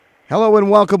Hello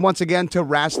and welcome once again to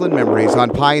Rasslin Memories on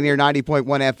Pioneer 90.1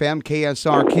 FM,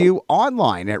 KSRQ,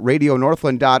 online at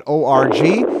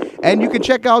radionorthland.org. And you can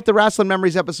check out the Rasslin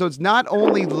Memories episodes not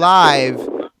only live,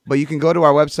 but you can go to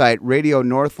our website,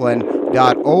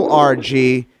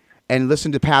 radionorthland.org, and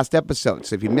listen to past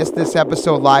episodes. If you missed this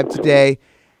episode live today,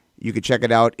 you can check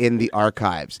it out in the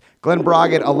archives. Glen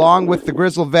Braget, along with the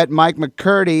Grizzled Vet, Mike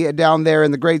McCurdy, down there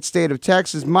in the great state of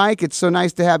Texas. Mike, it's so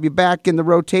nice to have you back in the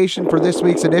rotation for this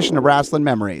week's edition of Rasslin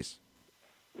Memories.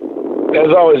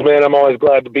 As always, man, I'm always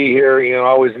glad to be here. I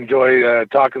always enjoy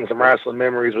talking some Rasslin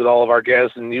Memories with all of our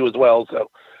guests and you as well. So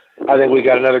I think we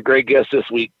got another great guest this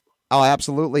week. Oh,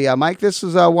 absolutely. Mike, this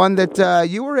is one that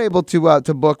you were able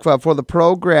to book for the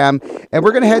program, and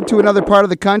we're going to head to another part of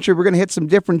the country. We're going to hit some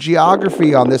different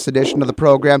geography on this edition of the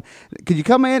program. Could you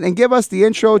come in and give us the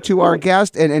intro to our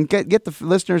guest and get the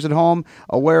listeners at home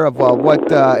aware of what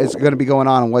is going to be going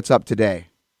on and what's up today?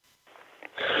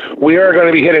 We are going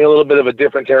to be hitting a little bit of a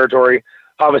different territory.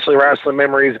 Obviously, Rasslin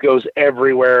Memories goes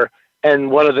everywhere,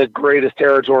 and one of the greatest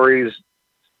territories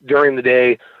during the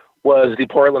day was the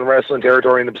Portland Wrestling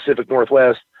Territory in the Pacific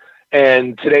Northwest.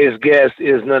 And today's guest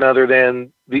is none other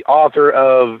than the author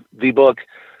of the book,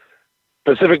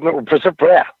 Professional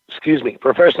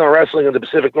Wrestling in the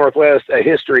Pacific Northwest, A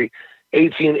History,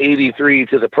 1883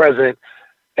 to the Present.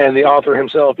 And the author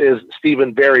himself is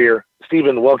Steven Verrier.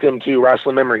 Steven, welcome to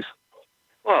Rasslin Memories.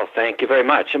 Well, thank you very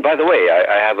much. And by the way,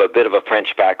 I have a bit of a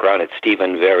French background. It's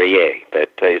Steven Verrier,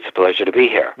 but it's a pleasure to be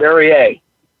here. Verrier.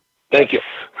 Thank you.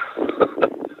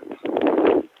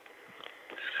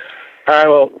 All right,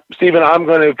 well, Steven, I'm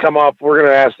going to come up. We're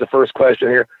going to ask the first question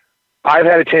here. I've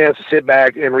had a chance to sit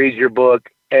back and read your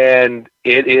book, and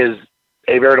it is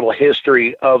a veritable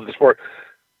history of the sport.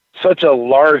 Such a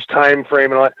large time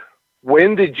frame. And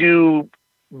when did you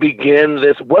begin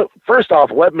this? First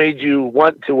off, what made you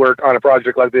want to work on a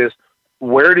project like this?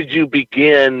 Where did you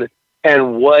begin,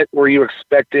 and what were you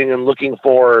expecting and looking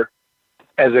for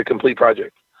as a complete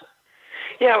project?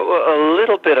 Yeah, well, a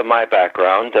little bit of my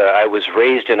background. I was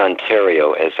raised in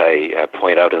Ontario, as I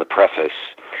point out in the preface.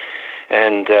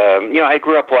 And, I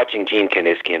grew up watching Gene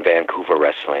Kiniski and Vancouver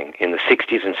wrestling. In the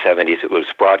 60s and 70s, it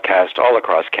was broadcast all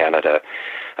across Canada.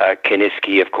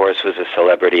 Kiniski, of course, was a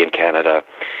celebrity in Canada.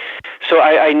 So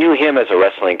I knew him as a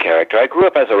wrestling character. I grew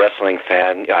up as a wrestling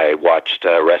fan. I watched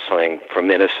wrestling from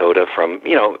Minnesota, from,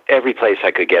 every place I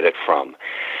could get it from.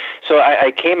 So I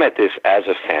came at this as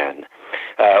a fan.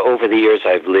 Over the years,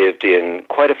 I've lived in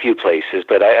quite a few places,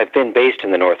 but I've been based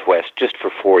in the Northwest just for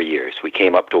 4 years. We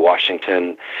came up to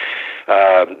Washington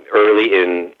early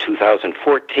in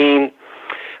 2014.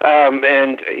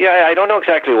 I don't know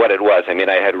exactly what it was. I mean,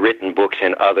 I had written books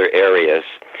in other areas.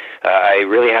 I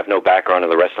really have no background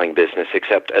in the wrestling business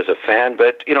except as a fan.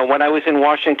 But, when I was in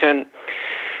Washington,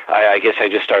 I guess I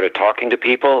just started talking to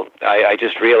people. I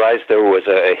just realized there was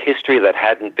a history that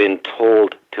hadn't been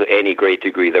told to any great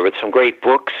degree. There were some great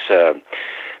books.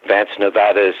 Vance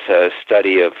Nevada's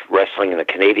study of wrestling in the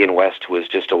Canadian West was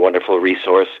just a wonderful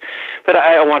resource. But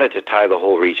I wanted to tie the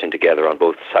whole region together on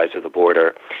both sides of the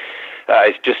border.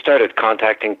 I just started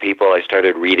contacting people. I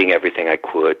started reading everything I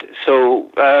could. So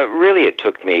really it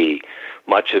took me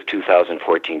much of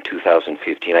 2014,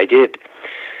 2015. I did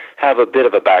have a bit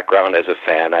of a background as a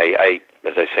fan.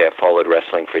 As I say, I followed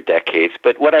wrestling for decades.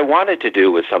 But what I wanted to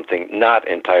do was something not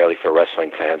entirely for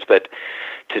wrestling fans, but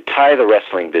to tie the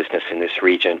wrestling business in this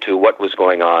region to what was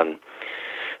going on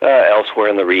elsewhere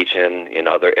in the region, in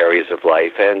other areas of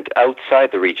life, and outside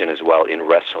the region as well, in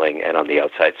wrestling and on the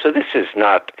outside. So this is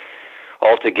not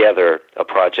altogether a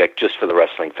project just for the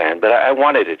wrestling fan, but I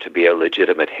wanted it to be a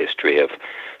legitimate history of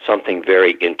something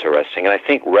very interesting. And I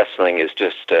think wrestling is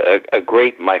just a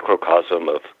great microcosm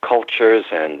of cultures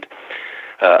and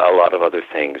a lot of other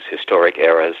things, historic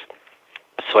eras.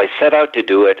 So I set out to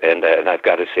do it, and I've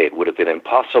got to say it would have been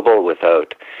impossible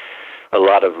without a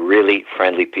lot of really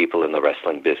friendly people in the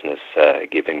wrestling business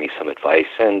giving me some advice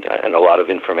and a lot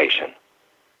of information.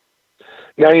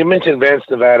 Now, you mentioned Vance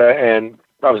Nevada, and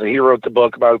obviously he wrote the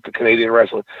book about the Canadian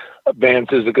wrestling.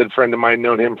 Vance is a good friend of mine,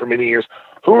 known him for many years.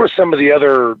 Who were some of the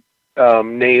other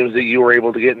names that you were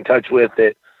able to get in touch with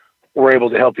that were able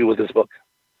to help you with this book?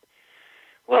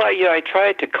 Well, I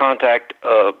tried to contact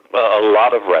a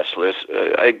lot of wrestlers.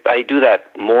 I do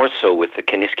that more so with the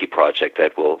Kiniski Project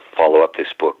that will follow up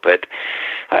this book. But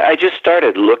I just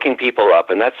started looking people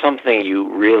up, and that's something you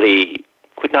really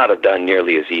could not have done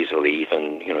nearly as easily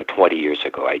even 20 years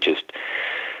ago. I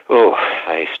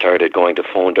started going to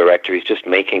phone directories, just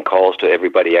making calls to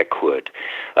everybody I could.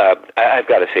 I've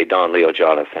got to say Don Leo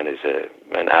Jonathan is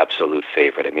an absolute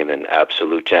favorite. I mean, an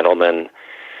absolute gentleman.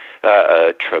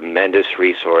 a tremendous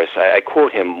resource. I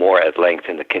quote him more at length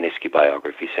in the Kiniski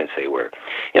biography since they were,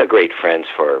 great friends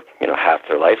for, half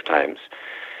their lifetimes.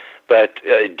 But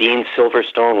Dean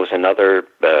Silverstone was another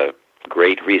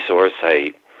great resource.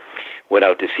 I went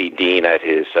out to see Dean at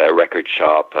his record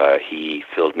shop. He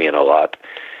filled me in a lot.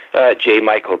 J.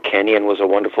 Michael Kenyon was a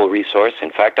wonderful resource.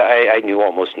 In fact, I knew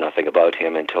almost nothing about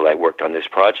him until I worked on this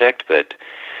project, but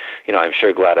I'm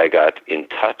sure glad I got in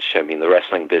touch. I mean, the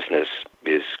wrestling business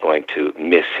is going to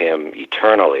miss him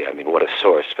eternally. I mean, what a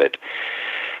source. But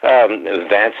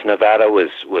Vance Nevada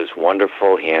was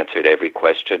wonderful. He answered every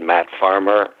question. Matt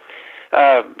Farmer.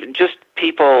 Just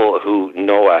people who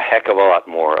know a heck of a lot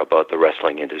more about the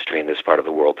wrestling industry in this part of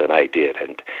the world than I did.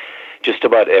 And just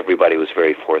about everybody was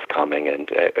very forthcoming.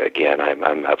 And again,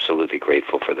 I'm absolutely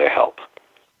grateful for their help.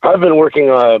 I've been working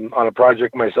on a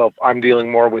project myself. I'm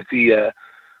dealing more with the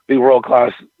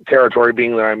world-class territory,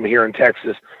 being that I'm here in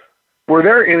Texas. Were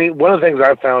there one of the things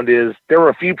I've found is there were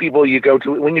a few people you go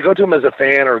to, when you go to them as a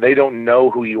fan or they don't know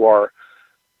who you are,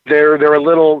 there's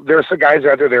some guys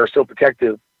out there that are still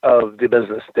protective of the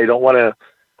business. They don't want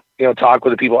to, talk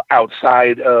with the people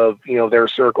outside of, their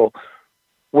circle.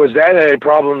 Was that a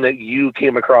problem that you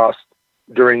came across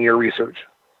during your research?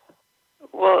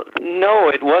 Well, no,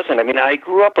 it wasn't. I mean, I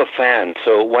grew up a fan,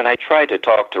 so when I tried to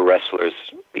talk to wrestlers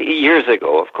years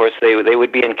ago, of course, they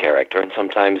would be in character, and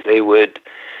sometimes they would.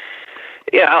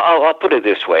 Yeah, I'll put it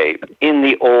this way. In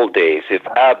the old days, if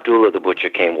Abdullah the Butcher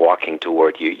came walking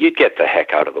toward you, you'd get the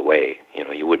heck out of the way.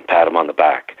 You wouldn't pat him on the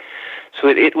back. So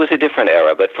it was a different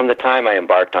era, but from the time I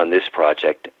embarked on this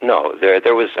project, no,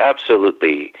 there was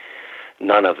absolutely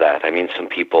none of that. I mean, some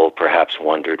people perhaps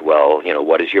wondered, well,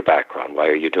 what is your background? Why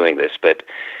are you doing this? But,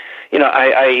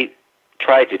 I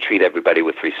tried to treat everybody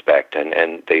with respect,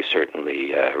 and they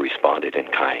certainly responded in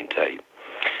kind. I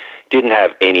didn't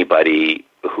have anybody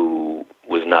who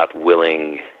was not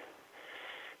willing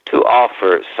to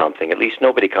offer something. At least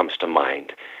nobody comes to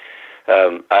mind.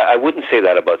 I wouldn't say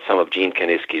that about some of Gene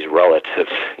Kiniski's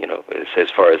relatives, as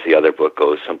far as the other book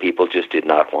goes. Some people just did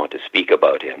not want to speak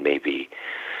about him, maybe.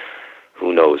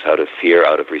 Who knows, out of fear,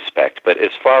 out of respect. But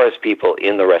as far as people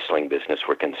in the wrestling business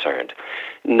were concerned,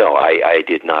 no, I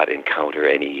did not encounter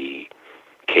any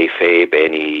kayfabe,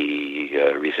 any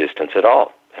resistance at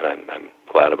all. And I'm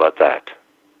glad about that.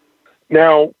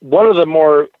 Now,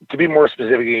 to be more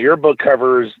specific, your book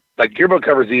covers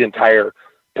the entire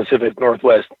Pacific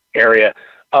Northwest area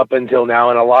up until now.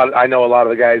 And I know a lot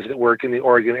of the guys that work in the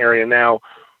Oregon area now,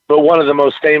 but one of the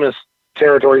most famous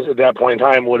territories at that point in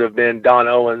time would have been Don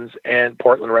Owens and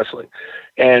Portland Wrestling.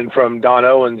 And from Don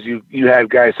Owens, you had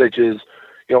guys such as,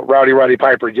 Roddy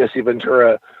Piper, Jesse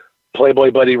Ventura,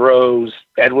 Playboy Buddy Rose,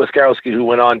 Ed Wiskowski, who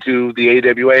went on to the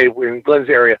AWA in Glenn's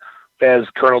area as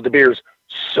Colonel De Beers.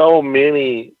 So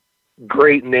many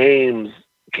great names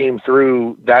came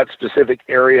through that specific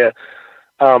area.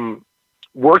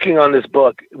 Working on this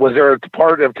book, was there a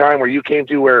part of time where you came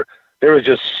to where there was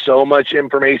just so much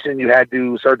information you had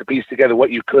to start to piece together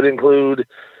what you could include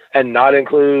and not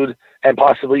include, and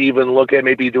possibly even look at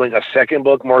maybe doing a second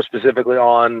book more specifically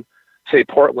on, say,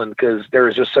 Portland, because there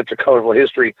is just such a colorful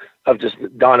history of just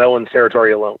Don Owens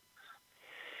territory alone?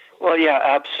 Well, yeah,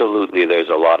 absolutely. There's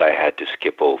a lot I had to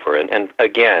skip over. And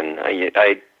again,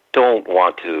 I don't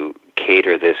want to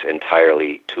cater this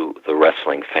entirely to the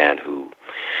wrestling fan who,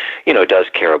 does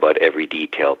care about every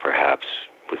detail, perhaps,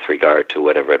 with regard to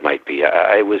whatever it might be.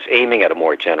 I was aiming at a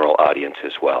more general audience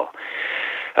as well.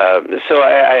 So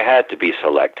I had to be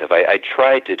selective. I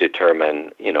tried to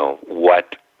determine,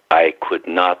 what I could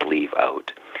not leave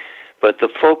out. But the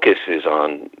focus is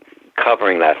on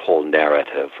covering that whole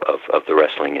narrative of the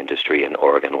wrestling industry in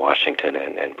Oregon, Washington,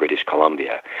 and British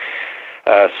Columbia.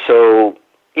 So,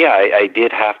 yeah, I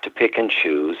did have to pick and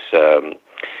choose.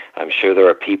 I'm sure there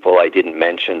are people I didn't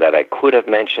mention that I could have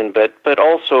mentioned, but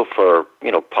also for,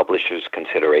 publishers'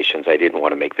 considerations, I didn't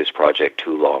want to make this project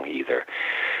too long either.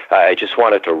 I just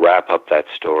wanted to wrap up that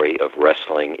story of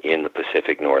wrestling in the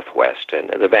Pacific Northwest and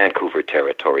the Vancouver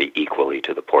territory equally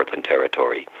to the Portland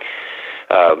territory.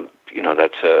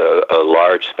 That's a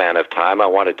large span of time. I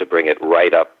wanted to bring it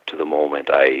right up to the moment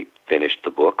I finished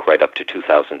the book, right up to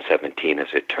 2017 as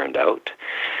it turned out.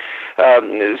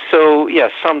 So, yeah,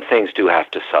 some things do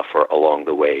have to suffer along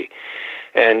the way.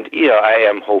 And, I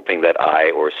am hoping that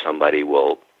I or somebody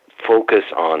will focus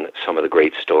on some of the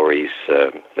great stories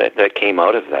that came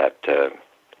out of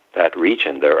that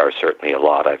region. There are certainly a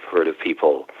lot. I've heard of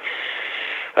people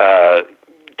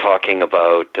talking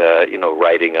about,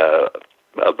 writing a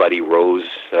Buddy Rose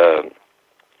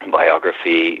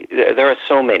biography. There are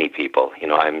so many people.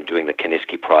 I'm doing the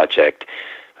Kiniski Project.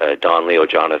 Don Leo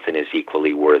Jonathan is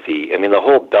equally worthy. I mean, the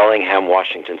whole Bellingham,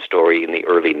 Washington story in the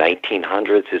early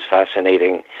 1900s is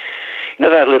fascinating. You know,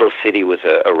 that little city was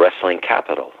a wrestling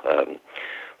capital.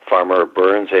 Farmer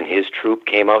Burns and his troop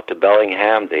came out to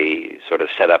Bellingham. They sort of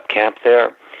set up camp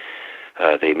there.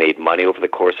 They made money over the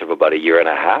course of about a year and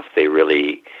a half. They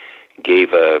really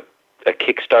gave a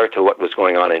kickstart to what was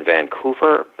going on in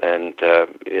Vancouver, and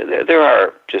there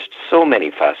are just so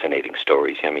many fascinating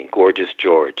stories. I mean, Gorgeous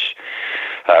George,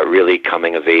 really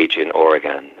coming of age in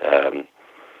Oregon.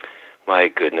 My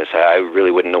goodness, I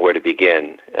really wouldn't know where to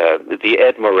begin. The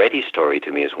Ed Moretti story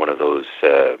to me is one of those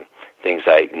things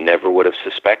I never would have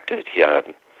suspected.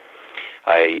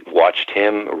 I watched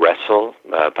him wrestle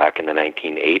back in the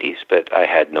 1980s, but I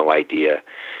had no idea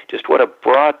just what a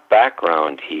broad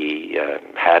background he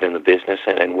had in the business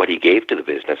and what he gave to the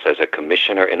business as a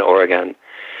commissioner in Oregon.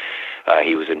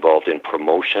 He was involved in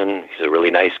promotion. He's a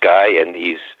really nice guy, and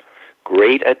he's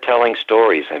great at telling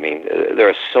stories. I mean, there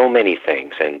are so many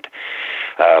things, and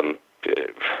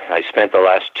I spent the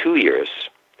last 2 years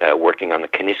working on the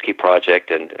Kiniski project,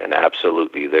 and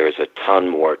absolutely there's a ton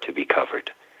more to be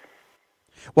covered.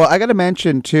 Well, I got to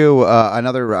mention, too,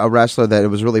 another wrestler that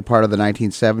was really part of the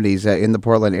 1970s in the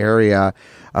Portland area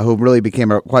who really became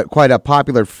quite a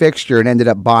popular fixture and ended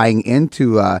up buying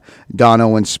into Don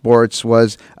Owen Sports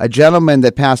was a gentleman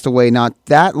that passed away not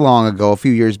that long ago, a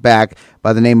few years back,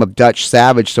 by the name of Dutch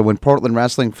Savage. So when Portland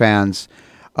wrestling fans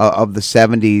of the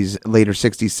 70s, later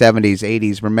 60s, 70s,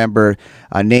 80s, remember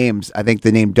names, I think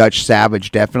the name Dutch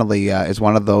Savage definitely is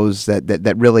one of those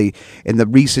that really, in the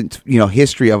recent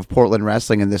history of Portland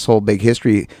wrestling and this whole big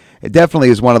history, it definitely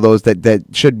is one of those that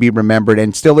should be remembered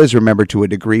and still is remembered to a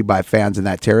degree by fans in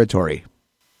that territory.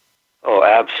 Oh,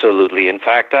 absolutely. In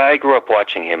fact, I grew up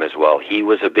watching him as well. He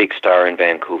was a big star in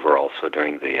Vancouver also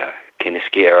during the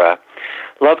Kiniski era.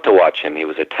 Loved to watch him. He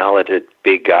was a talented,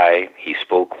 big guy. He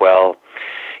spoke well.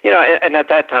 And at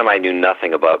that time I knew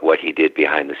nothing about what he did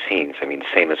behind the scenes. I mean,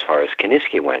 same as far as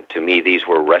Kiniski went. To me, these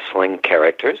were wrestling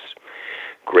characters,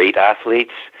 great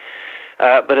athletes.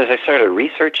 But as I started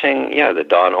researching, the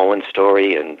Don Owen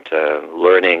story and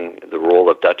learning the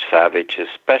role of Dutch Savage,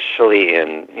 especially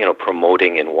in,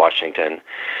 promoting in Washington,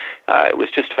 it was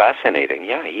just fascinating.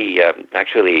 Yeah, he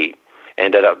actually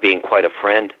ended up being quite a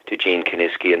friend to Gene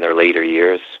Kiniski in their later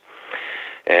years.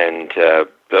 And,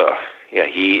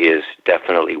 he is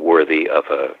definitely worthy of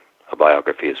a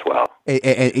biography as well.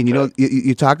 And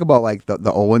you talk about like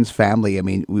the Owens family. I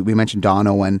mean, we mentioned Don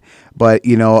Owen, but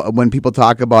when people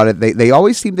talk about it, they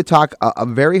always seem to talk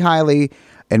very highly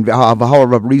and of how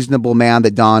a reasonable man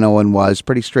that Don Owen was,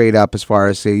 pretty straight up as far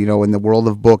as say, in the world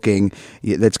of booking.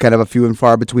 That's kind of a few and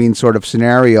far between sort of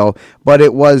scenario, but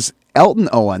it was Elton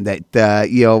Owen that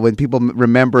when people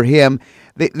remember him,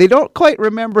 they don't quite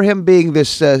remember him being this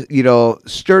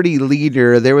sturdy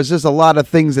leader. There was just a lot of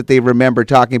things that they remember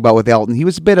talking about with Elton. He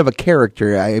was a bit of a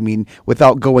character. I mean,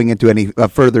 without going into any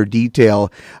further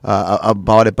detail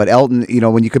about it, but Elton,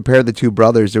 when you compare the two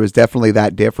brothers, there was definitely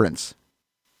that difference.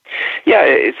 Yeah,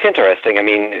 it's interesting. I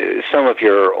mean, some of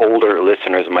your older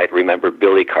listeners might remember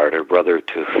Billy Carter, brother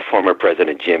to former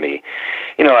President Jimmy.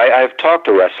 I've talked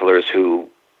to wrestlers who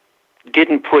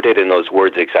didn't put it in those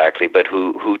words exactly, but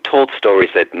who told stories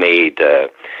that made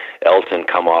Elton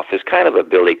come off as kind of a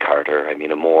Billy Carter. I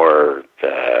mean, a more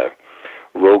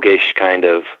roguish kind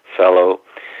of fellow.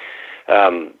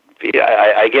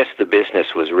 I guess the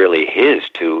business was really his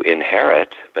to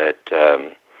inherit, but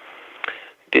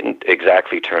didn't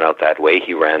exactly turn out that way.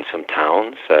 He ran some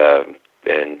towns,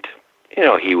 and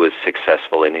he was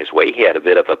successful in his way. He had a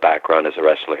bit of a background as a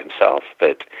wrestler himself,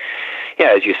 but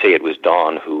as you say, it was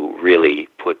Don who really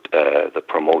put the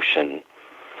promotion,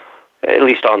 at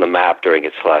least on the map, during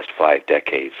its last 5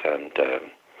 decades, and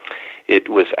it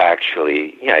was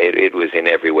actually, it was in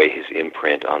every way his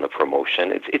imprint on the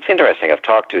promotion. It's interesting. I've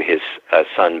talked to his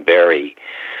son Barry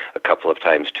a couple of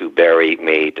times too. Barry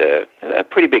made a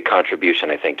pretty big contribution,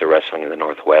 I think, to wrestling in the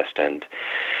Northwest, and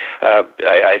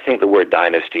I think the word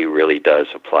dynasty really does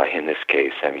apply in this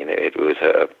case. I mean, it was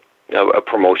a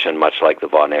promotion much like the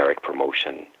Von Erich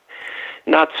promotion.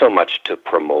 Not so much to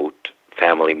promote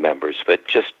family members, but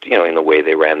just, in the way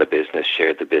they ran the business,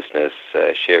 shared the business,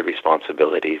 shared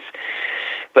responsibilities.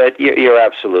 But you're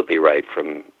absolutely right.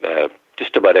 From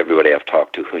just about everybody I've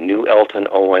talked to who knew Elton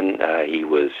Owen, he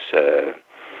was a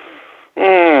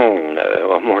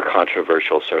more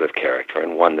controversial sort of character,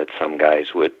 and one that some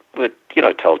guys would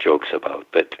tell jokes about.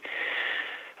 But,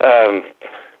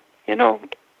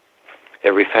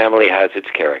 every family has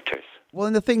its characters. Well,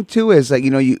 and the thing, too, is that,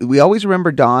 we always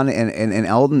remember Don and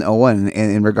Elton Owen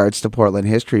in regards to Portland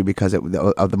history because of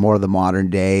the more of the modern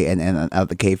day and of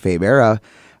the kayfabe era.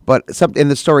 But in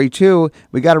the story too,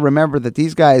 we got to remember that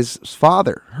these guys'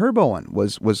 father, Herb Owen,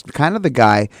 was kind of the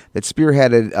guy that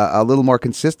spearheaded a little more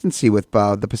consistency with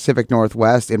the Pacific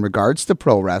Northwest in regards to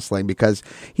pro wrestling, because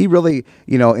he really,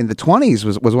 in the 20s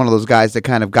was one of those guys that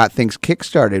kind of got things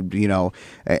kickstarted,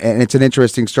 and it's an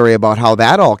interesting story about how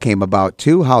that all came about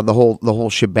too, how the whole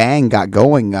shebang got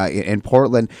going in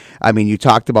Portland. I mean, you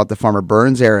talked about the Farmer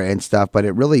Burns era and stuff, but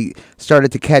it really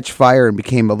started to catch fire and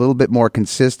became a little bit more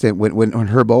consistent when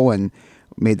Herb Owen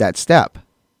made that step.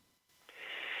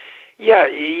 Yeah,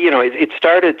 it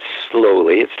started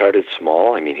slowly. It started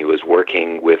small. I mean, he was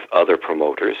working with other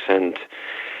promoters, and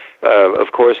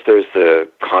of course, there's the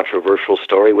controversial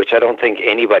story, which I don't think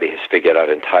anybody has figured out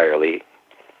entirely,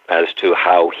 as to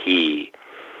how he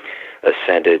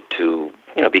ascended to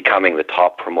becoming the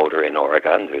top promoter in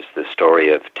Oregon. There's the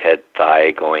story of Ted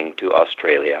Thigh going to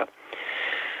Australia,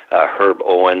 Herb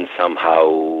Owen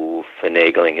somehow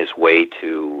finagling his way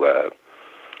to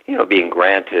being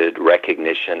granted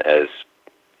recognition as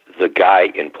the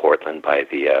guy in Portland by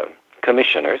the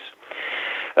commissioners.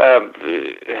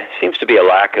 Seems to be a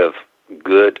lack of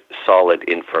good, solid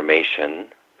information,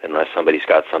 unless somebody's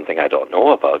got something I don't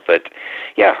know about. But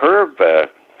yeah, Herb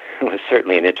was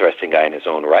certainly an interesting guy in his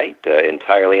own right,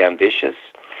 entirely ambitious.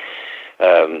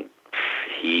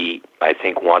 He, I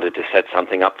think, wanted to set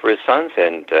something up for his sons,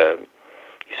 and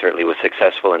he certainly was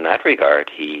successful in that regard.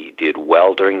 He did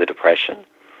well during the Depression,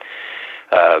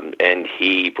 and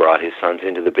he brought his sons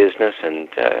into the business, and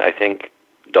I think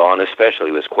Don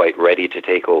especially was quite ready to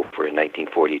take over in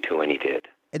 1942 when he did.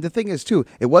 And the thing is, too,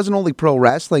 it wasn't only pro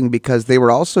wrestling, because they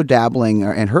were also dabbling,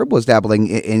 and Herb was dabbling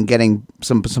in getting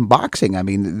some boxing. I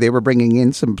mean, they were bringing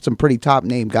in some pretty top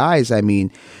name guys. I mean,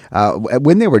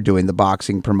 when they were doing the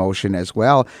boxing promotion as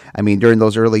well. I mean, during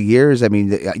those early years, I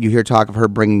mean, you hear talk of her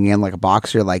bringing in like a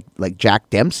boxer like Jack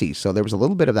Dempsey. So there was a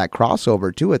little bit of that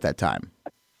crossover too at that time.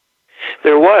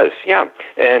 There was, yeah.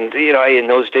 And, in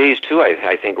those days, too,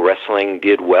 I think wrestling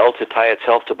did well to tie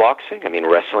itself to boxing. I mean,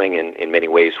 wrestling in many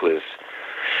ways was,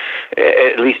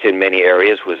 at least in many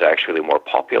areas, was actually more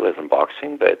popular than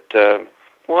boxing. But,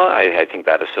 I think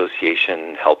that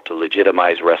association helped to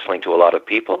legitimize wrestling to a lot of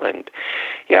people. And,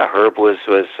 yeah, Herb was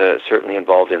certainly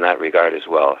involved in that regard as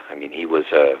well. I mean, he was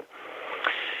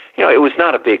it was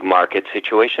not a big market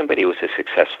situation, but he was a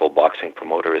successful boxing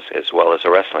promoter as well as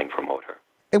a wrestling promoter.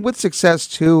 And with success,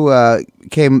 too,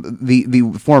 came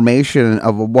the formation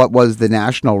of what was the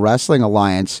National Wrestling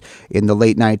Alliance in the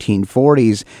late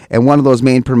 1940s. And one of those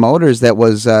main promoters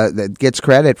that gets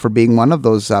credit for being one of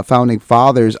those founding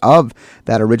fathers of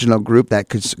that original group, that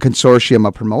consortium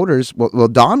of promoters. Well,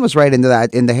 Don was right in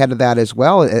the head of that as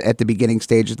well at the beginning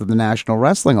stages of the National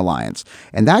Wrestling Alliance.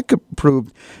 And that could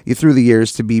prove through the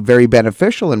years to be very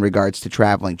beneficial in regards to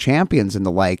traveling champions and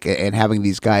the like, and having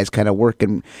these guys kind of work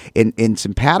in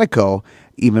simpatico,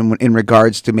 even in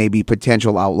regards to maybe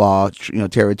potential outlaw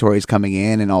territories coming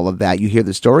in and all of that. You hear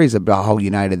the stories about how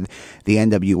united the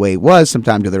NWA was,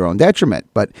 sometimes to their own detriment.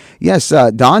 But yes,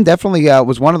 Don definitely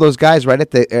was one of those guys right at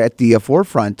the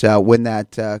forefront when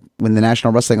the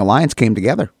National Wrestling Alliance came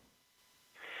together.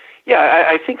 Yeah,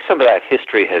 I think some of that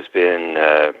history has been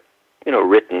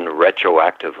written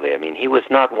retroactively. I mean, he was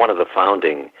not one of the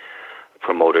founding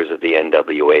promoters of the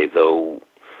NWA, though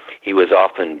he was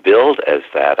often billed as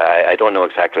that. I don't know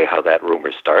exactly how that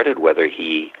rumor started, whether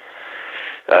he,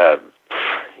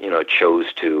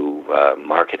 chose to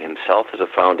market himself as a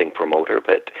founding promoter,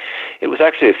 but it was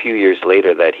actually a few years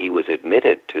later that he was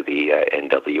admitted to the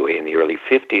NWA in the early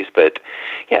 50s. But,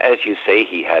 yeah, as you say,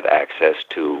 he had access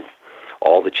to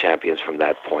all the champions from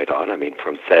that point on. I mean,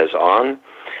 from Thez on.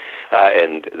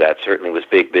 And that certainly was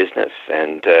big business,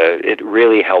 and it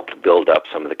really helped build up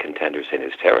some of the contenders in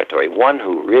his territory. One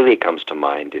who really comes to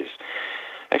mind is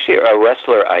actually a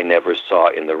wrestler I never saw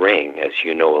in the ring. As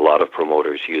you know, a lot of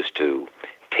promoters used to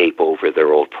tape over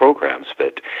their old programs,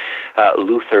 but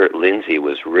Luther Lindsay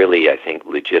was really, I think,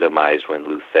 legitimized when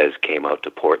Lou Thez came out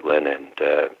to Portland,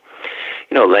 and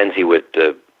Lindsay would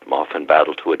often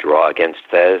battle to a draw against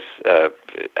Thez.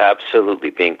 Absolutely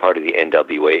being part of the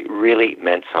NWA really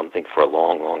meant something for a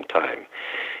long, long time.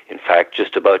 In fact,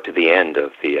 just about to the end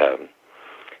of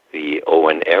the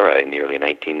Owen era in the early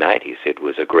 1990s, it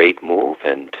was a great move.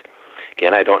 And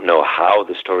again, I don't know how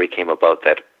the story came about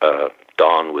that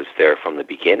Don was there from the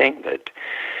beginning, but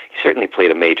he certainly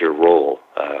played a major role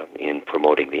in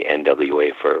promoting the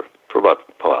NWA for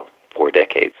about 4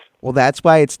 decades. Well, that's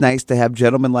why it's nice to have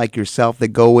gentlemen like yourself that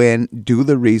go in, do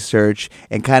the research,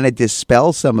 and kind of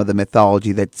dispel some of the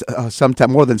mythology that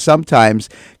sometimes, more than sometimes,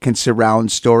 can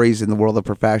surround stories in the world of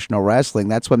professional wrestling.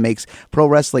 That's what makes pro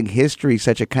wrestling history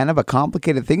such a kind of a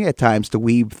complicated thing at times, to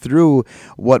weave through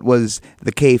what was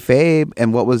the kayfabe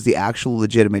and what was the actual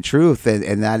legitimate truth.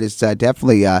 And that is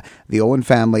definitely the Owen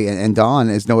family, and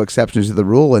Don is no exception to the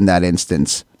rule in that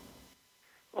instance.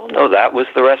 Well, no, that was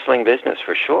the wrestling business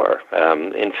for sure.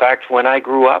 In fact, when I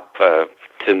grew up,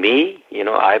 to me,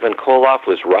 Ivan Koloff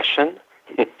was Russian.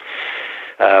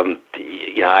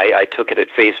 I took it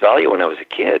at face value when I was a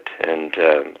kid, and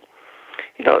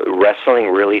wrestling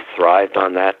really thrived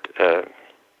on that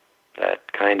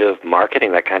kind of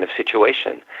marketing, that kind of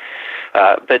situation.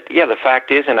 But yeah, the fact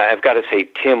is, and I've got to say,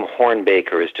 Tim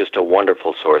Hornbaker is just a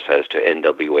wonderful source as to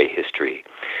NWA history.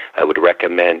 I would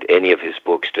recommend any of his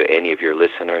books to any of your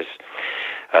listeners.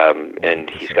 And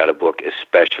he's got a book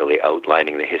especially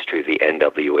outlining the history of the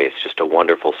NWA. It's just a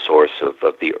wonderful source of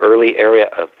the early area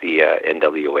of the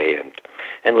NWA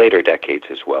and later decades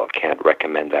as well. Can't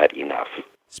recommend that enough.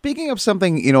 Speaking of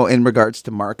something, in regards to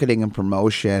marketing and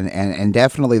promotion, and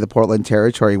definitely the Portland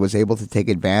territory was able to take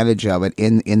advantage of it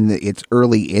in its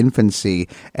early infancy,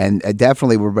 and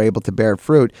definitely were able to bear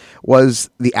fruit, was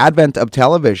the advent of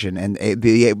television and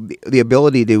the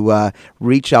ability to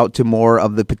reach out to more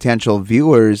of the potential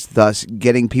viewers, thus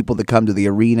getting people to come to the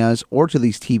arenas or to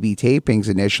these TV tapings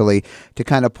initially to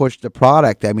kind of push the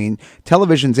product. I mean,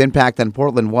 television's impact on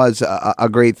Portland was a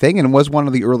great thing, and was one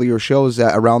of the earlier shows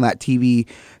around that TV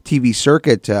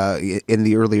circuit in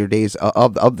the earlier days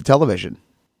of the television.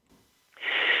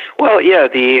 Well, yeah,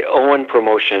 the Owen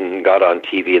promotion got on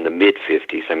TV in the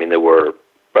mid-'50s. I mean, there were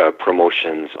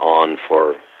promotions on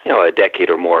for a decade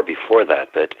or more before that,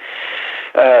 but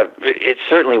it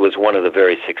certainly was one of the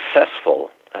very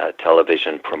successful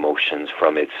television promotions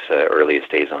from its earliest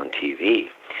days on TV.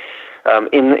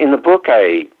 In the book,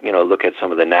 I look at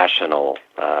some of the national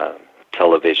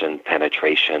television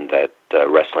penetration that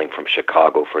wrestling from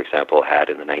Chicago, for example, had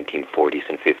in the 1940s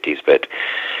and 50s, but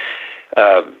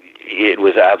it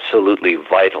was absolutely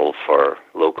vital for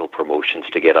local promotions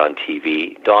to get on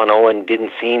TV. Don Owen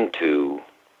didn't seem to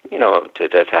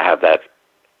have that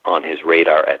on his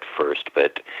radar at first,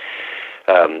 but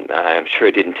I'm sure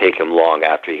it didn't take him long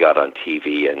after he got on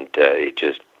TV, and it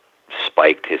just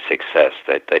spiked his success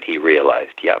that he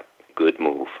realized, yeah, good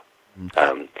move.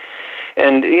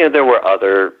 And there were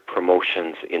other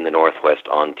promotions in the Northwest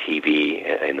on TV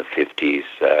in the 50s,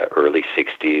 early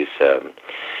 60s.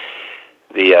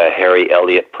 The Harry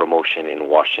Elliott promotion in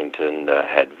Washington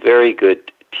had very good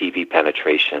TV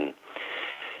penetration.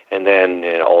 And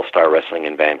then All-Star Wrestling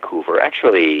in Vancouver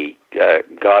actually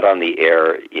got on the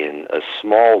air in a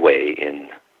small way in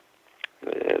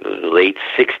late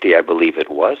 60, I believe it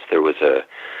was. There was a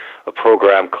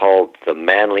program called The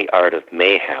Manly Art of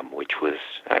Mayhem, which was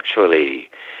actually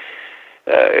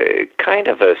kind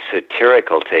of a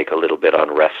satirical take a little bit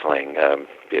on wrestling.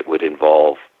 It would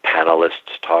involve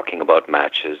panelists talking about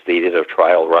matches. They did a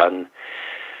trial run.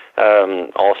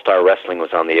 All-Star Wrestling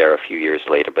was on the air a few years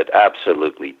later, but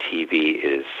absolutely TV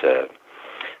is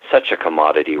such a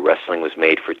commodity. Wrestling was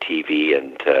made for TV,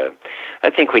 and I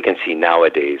think we can see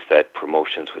nowadays that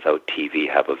promotions without TV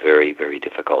have a very, very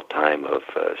difficult time of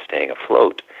staying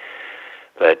afloat.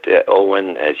 But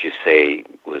Owen, as you say,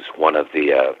 was one of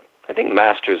the, I think,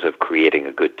 masters of creating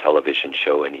a good television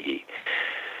show, and he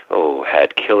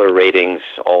had killer ratings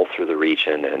all through the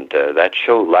region, and that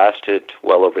show lasted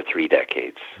well over 3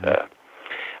 decades.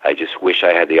 I just wish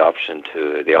I had the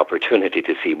opportunity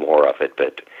to see more of it,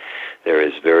 but there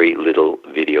is very little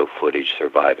video footage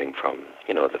surviving from,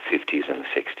 the 50s and the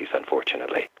 60s,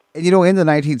 unfortunately. And, in the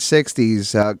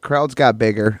 1960s, crowds got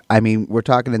bigger. I mean, we're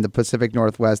talking in the Pacific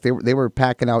Northwest. They were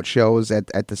packing out shows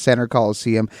at the Center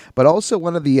Coliseum, but also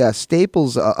one of the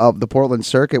staples of the Portland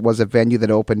circuit was a venue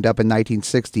that opened up in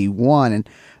 1961, and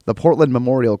the Portland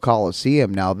Memorial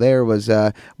Coliseum. Now, there was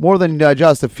more than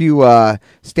just a few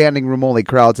standing room only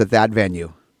crowds at that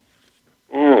venue.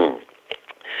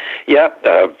 Yeah,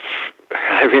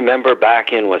 I remember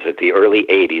back in, was it the early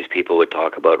 80s, people would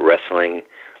talk about wrestling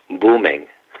booming.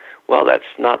 Well, that's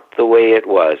not the way it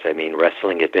was. I mean,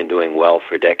 wrestling had been doing well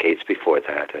for decades before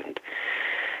that. And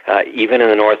even in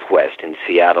the Northwest, in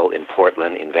Seattle, in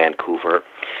Portland, in Vancouver,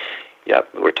 yeah,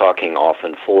 we're talking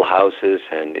often full houses,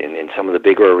 and in some of the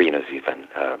bigger arenas even.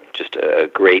 Just a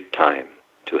great time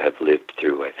to have lived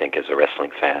through, I think, as a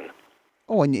wrestling fan.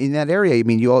 Oh, and in that area, I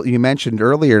mean, you mentioned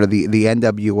earlier the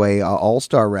NWA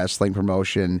All-Star Wrestling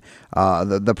promotion,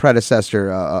 the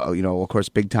predecessor, of course,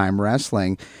 Big Time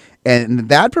Wrestling. And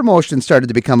that promotion started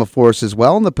to become a force as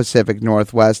well in the Pacific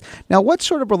Northwest. Now, what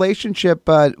sort of relationship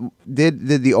did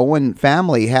the Owen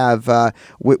family have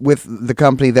with the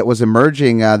company that was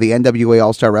emerging, the NWA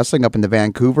All-Star Wrestling up in the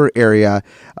Vancouver area,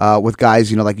 with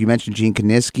guys, like you mentioned, Gene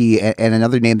Kiniski, and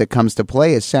another name that comes to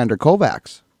play is Sandor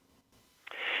Kovacs?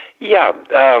 Yeah,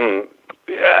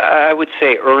 I would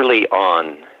say early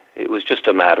on, it was just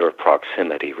a matter of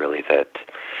proximity, really, that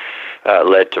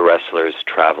led to wrestlers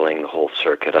traveling the whole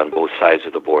circuit on both sides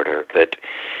of the border. That,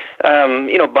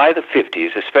 by the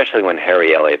 50s, especially when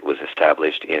Harry Elliott was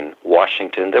established in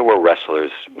Washington, there were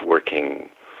wrestlers working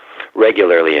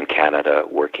regularly in Canada,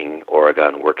 working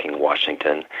Oregon, working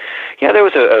Washington. Yeah, there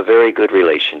was a very good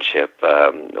relationship.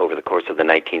 Over the course of the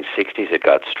 1960s, it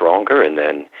got stronger, and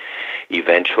then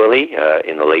eventually,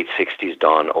 in the late 60s,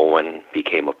 Don Owen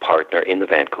became a partner in the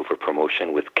Vancouver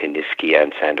promotion with Kiniski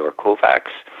and Sandor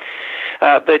Kovacs.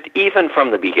 But even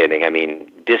from the beginning, I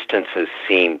mean, distances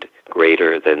seemed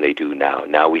greater than they do now.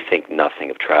 Now we think nothing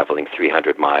of traveling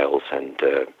 300 miles and,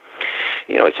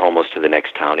 it's almost to the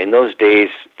next town. In those days,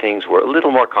 things were a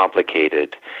little more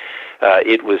complicated.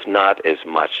 It was not as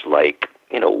much like,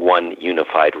 one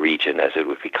unified region as it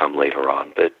would become later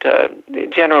on. But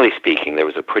generally speaking, there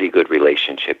was a pretty good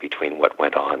relationship between what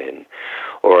went on in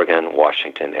Oregon,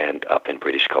 Washington, and up in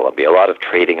British Columbia. A lot of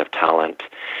trading of talent,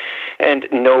 and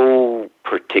no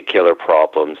particular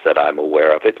problems that I'm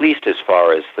aware of, at least as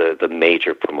far as the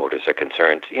major promoters are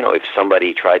concerned. If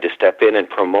somebody tried to step in and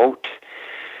promote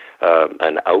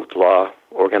an outlaw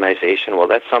organization, well,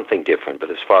 that's something different.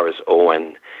 But as far as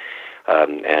Owen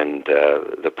and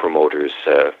the promoters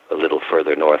a little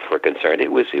further north were concerned,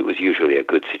 it was usually a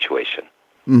good situation.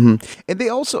 Mm-hmm. And they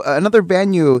also, another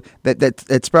venue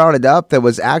that sprouted up that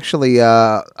was actually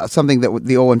something that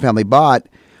the Owen family bought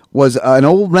was an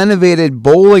old renovated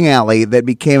bowling alley that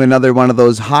became another one of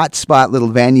those hot spot little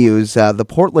venues, the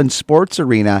Portland Sports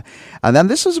Arena. And then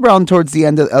this was around towards the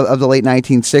end of the late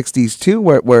 1960s too,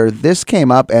 where this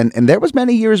came up, and there was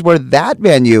many years where that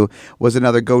venue was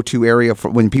another go-to area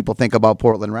for when people think about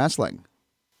Portland wrestling.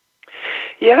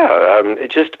 Yeah,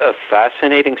 just a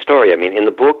fascinating story. I mean, in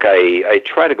the book, I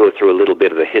try to go through a little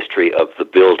bit of the history of the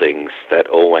buildings that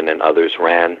Owen and others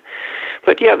ran.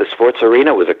 But yeah, the sports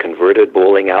arena was a converted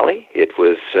bowling alley. It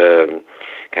was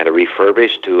kind of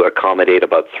refurbished to accommodate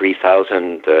about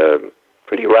 3,000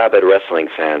 pretty rabid wrestling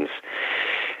fans.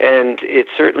 And it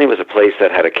certainly was a place that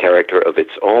had a character of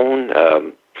its own.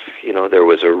 There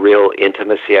was a real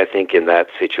intimacy, I think, in that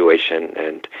situation,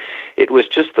 and it was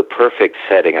just the perfect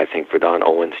setting, I think, for Don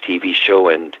Owen's TV show,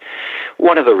 and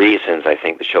one of the reasons I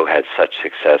think the show had such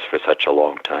success for such a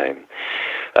long time.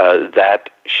 That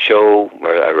show,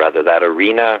 or rather that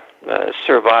arena,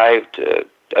 survived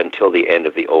until the end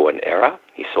of the Owen era.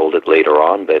 He sold it later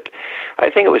on, but I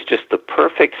think it was just the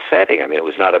perfect setting. I mean, it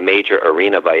was not a major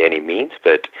arena by any means,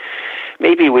 but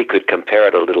maybe we could compare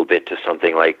it a little bit to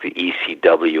something like the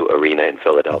ECW arena in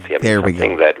Philadelphia. I mean,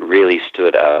 something that really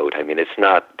stood out. I mean, it's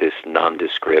not this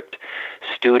nondescript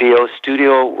studio.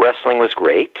 Studio wrestling was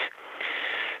great,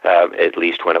 at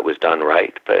least when it was done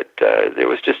right, but there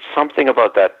was just something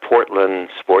about that Portland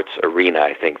Sports Arena,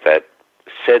 I think, that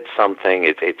said something.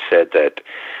 It said that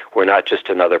we're not just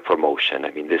another promotion.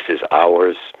 I mean, this is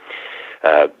ours.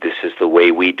 This is the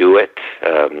way we do it.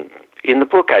 In the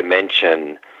book, I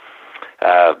mention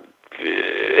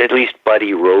at least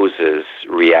Buddy Rose's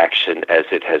reaction as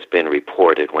it has been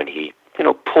reported when he,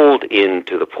 pulled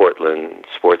into the Portland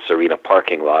Sports Arena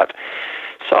parking lot,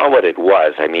 saw what it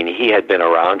was. I mean, he had been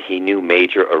around. He knew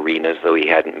major arenas, though he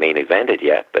hadn't main evented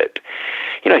yet. But,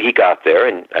 he got there,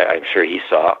 and I'm sure he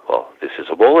saw, well, this is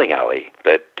a bowling alley.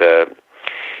 But,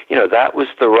 that was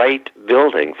the right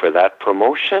building for that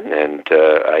promotion, and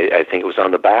I think it was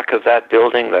on the back of that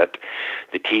building that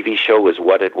the TV show was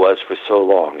what it was for so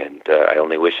long, and I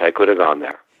only wish I could have gone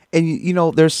there. And,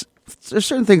 there's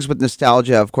certain things with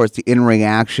nostalgia, of course, the in-ring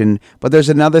action, but there's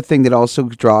another thing that also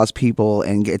draws people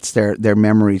and gets their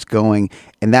memories going,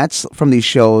 and that's from these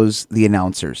shows, the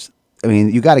announcers. I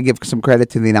mean, you got to give some credit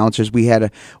to the announcers. We had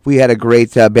a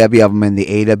great bevy of them in the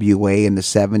AWA in the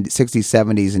 60s,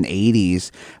 70s, and 80s.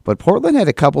 But Portland had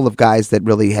a couple of guys that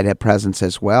really had a presence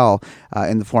as well,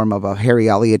 in the form of Harry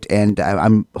Elliott and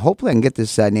I'm hopefully I can get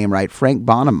this name right, Frank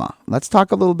Bonema. Let's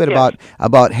talk a little bit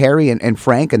about Harry and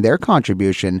Frank and their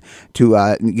contribution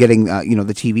to getting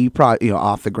the TV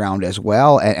off the ground as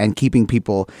well, and keeping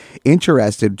people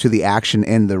interested to the action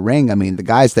in the ring. I mean, the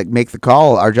guys that make the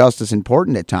call are just as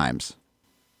important at times.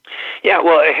 Yeah,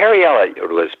 well, Harry Elliott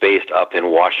was based up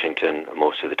in Washington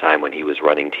most of the time when he was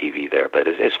running TV there. But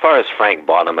as far as Frank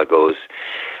Bonema goes,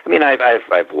 I mean,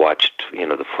 I've watched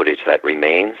the footage that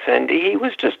remains, and he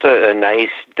was just a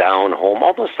nice down home,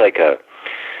 almost like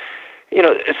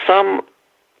some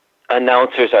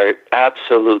announcers are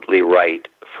absolutely right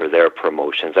for their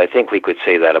promotions. I think we could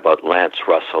say that about Lance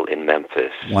Russell in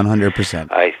Memphis.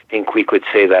 100%. I think we could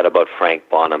say that about Frank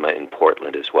Bonema in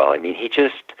Portland as well. I mean, he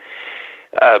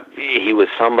was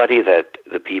somebody that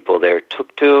the people there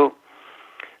took to.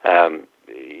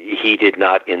 He did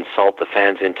not insult the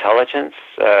fans' intelligence.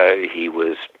 He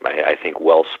was, I think,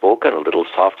 well-spoken, a little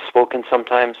soft-spoken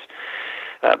sometimes.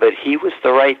 But he was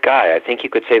the right guy. I think you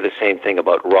could say the same thing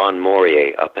about Ron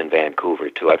Morier up in Vancouver,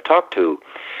 too. I've talked to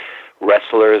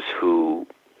wrestlers who,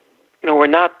 were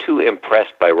not too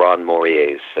impressed by Ron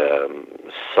Morier's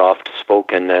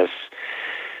soft-spokenness.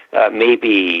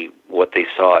 Maybe what they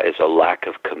saw as a lack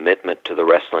of commitment to the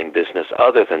wrestling business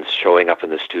other than showing up in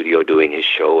the studio doing his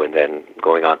show and then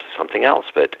going on to something else.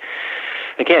 But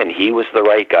again, he was the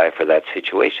right guy for that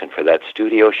situation, for that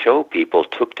studio show. People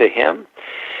took to him.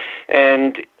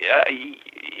 And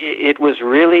it was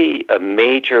really a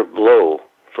major blow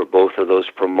for both of those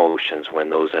promotions when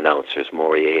those announcers,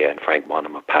 Morier and Frank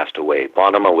Bonema, passed away.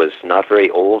 Bonema was not very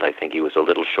old. I think he was a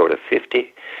little short of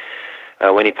 50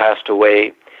 when he passed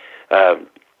away.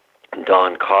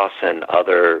 Don Koss and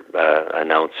other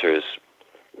announcers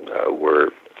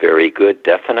were very good,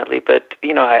 definitely. But,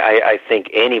 I think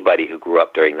anybody who grew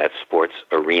up during that sports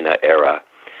arena era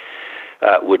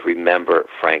would remember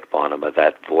Frank Bonema,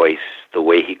 that voice, the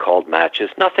way he called matches.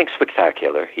 Nothing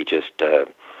spectacular. He just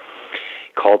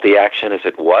called the action as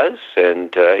it was,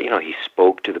 and, he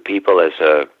spoke to the people as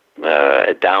a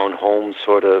down-home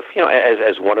sort of,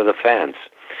 as one of the fans.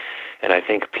 And I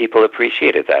think people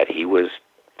appreciated that. He was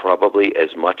probably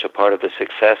as much a part of the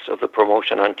success of the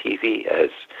promotion on TV as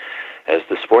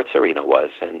the sports arena was.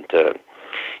 And,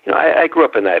 I grew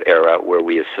up in that era where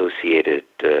we associated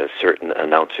certain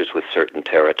announcers with certain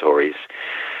territories.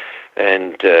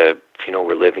 And,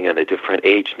 we're living in a different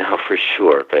age now for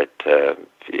sure. But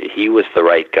he was the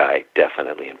right guy,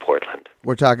 definitely, in Portland.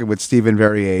 We're talking with Steven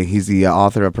Verrier. He's the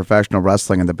author of Professional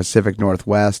Wrestling in the Pacific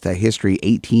Northwest, History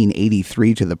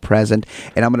 1883 to the Present.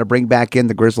 And I'm going to bring back in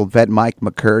the Grizzled Vet, Mike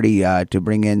McCurdy, to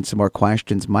bring in some more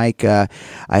questions. Mike, I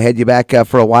had you back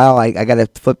for a while. I got to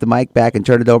flip the mic back and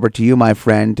turn it over to you, my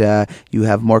friend. You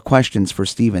have more questions for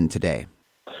Steven today.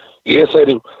 Yes, I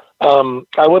do.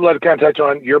 I would like to kind of touch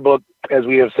on your book, as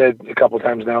we have said a couple of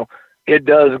times now. It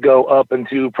does go up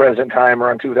into present time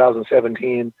around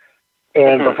 2017.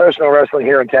 And professional wrestling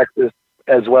here in Texas,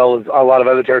 as well as a lot of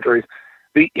other territories,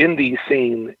 the indie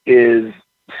scene is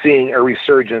seeing a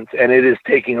resurgence, and it is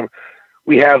taking.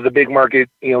 We have the big market,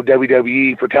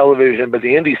 WWE for television, but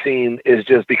the indie scene is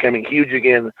just becoming huge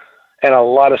again, and a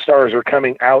lot of stars are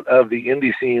coming out of the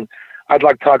indie scene. I'd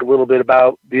like to talk a little bit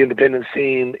about the independent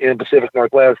scene in Pacific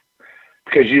Northwest,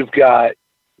 because you've got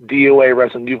DOA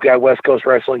Wrestling, you've got West Coast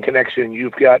Wrestling Connection,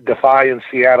 you've got Defy in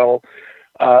Seattle.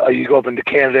 You go up into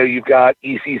Canada, you've got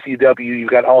ECCW, you've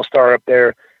got All-Star up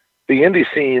there. The indie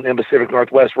scene in Pacific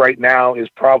Northwest right now is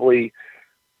probably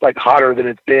like hotter than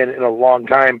it's been in a long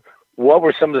time. What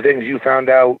were some of the things you found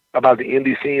out about the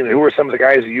indie scene, and who were some of the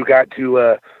guys that you got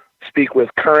to speak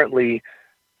with currently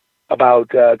about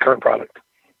current product?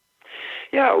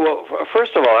 Yeah, well,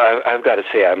 first of all, I've got to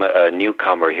say I'm a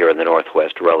newcomer here in the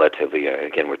Northwest relatively.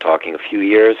 Again, we're talking a few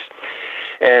years.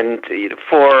 And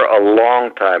for a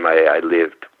long time, I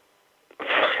lived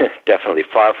definitely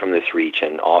far from this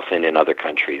region, often in other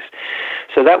countries.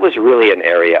 So that was really an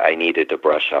area I needed to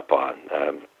brush up on.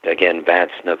 Again,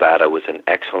 Vance, Nevada was an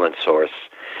excellent source.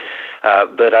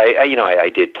 But I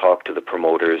did talk to the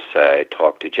promoters. I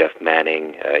talked to Jeff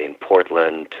Manning in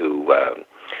Portland,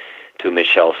 to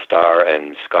Michelle Starr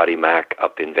and Scotty Mack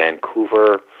up in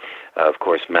Vancouver, of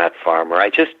course, Matt Farmer. I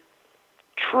just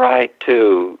tried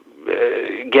to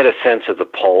get a sense of the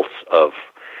pulse of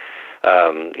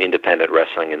independent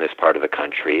wrestling in this part of the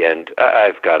country. And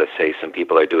I've got to say, some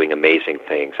people are doing amazing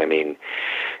things. I mean,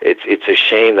 it's a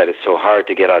shame that it's so hard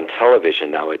to get on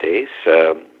television nowadays.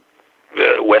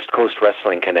 West Coast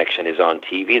Wrestling Connection is on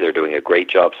TV. They're doing a great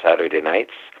job Saturday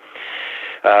nights.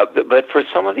 But for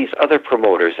some of these other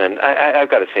promoters, and I've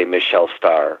got to say Michelle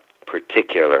Starr,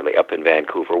 particularly up in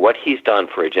Vancouver, what he's done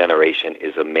for a generation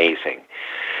is amazing.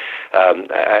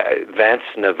 Vance,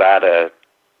 Nevada,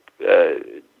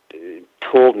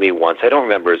 told me once, I don't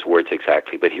remember his words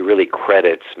exactly, but he really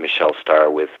credits Michelle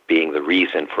Starr with being the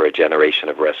reason for a generation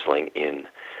of wrestling in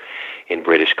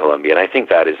British Columbia. And I think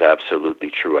that is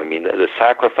absolutely true. I mean, the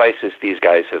sacrifices these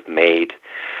guys have made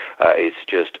It's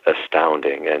just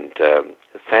astounding. And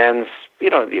fans, we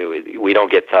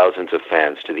don't get thousands of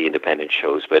fans to the independent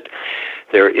shows, but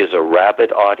there is a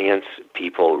rabid audience.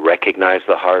 People recognize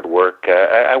the hard work.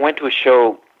 I went to a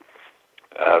show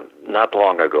not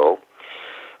long ago.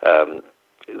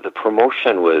 The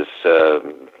promotion was,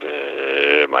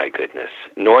 my goodness,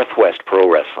 Northwest Pro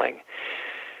Wrestling.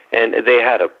 And they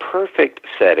had a perfect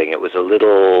setting. It was a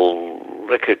little,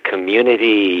 like a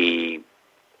community,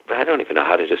 I don't even know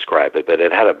how to describe it, but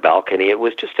it had a balcony. It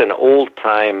was just an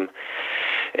old-time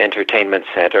entertainment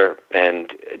center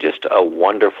and just a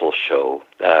wonderful show.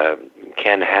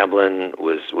 Ken Hamlin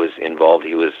was involved.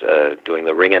 He was doing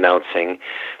the ring announcing.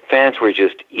 Fans were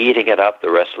just eating it up.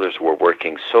 The wrestlers were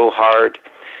working so hard.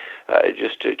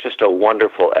 Just a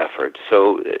wonderful effort.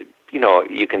 So,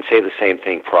 you can say the same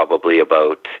thing probably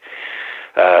about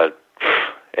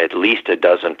at least a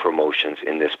dozen promotions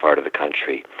in this part of the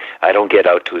country. I don't get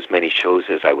out to as many shows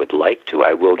as I would like to.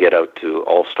 I will get out to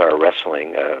All-Star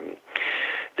Wrestling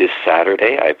this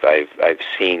Saturday. I've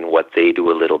seen what they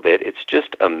do a little bit. It's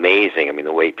just amazing. I mean,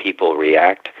 the way people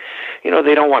react.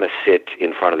 They don't want to sit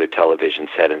in front of their television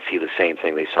set and see the same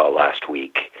thing they saw last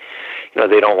week.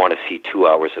 They don't want to see 2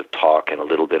 hours of talk and a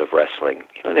little bit of wrestling.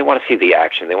 They want to see the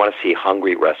action. They want to see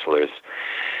hungry wrestlers.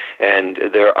 And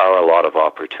there are a lot of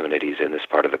opportunities in this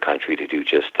part of the country to do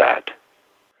just that.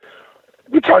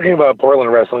 We're talking about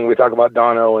Portland wrestling. We talk about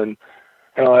Don Owen.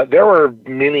 There were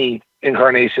many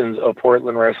incarnations of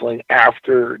Portland wrestling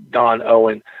after Don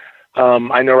Owen.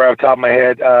 I know right off the top of my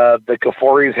head, the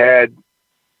Kaforis had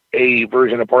a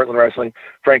version of Portland wrestling.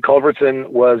 Frank Culbertson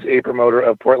was a promoter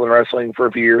of Portland wrestling for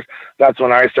a few years. That's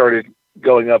when I started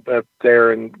going up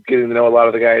there and getting to know a lot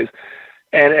of the guys.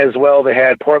 And as well, they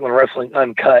had Portland Wrestling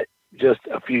Uncut just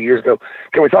a few years ago.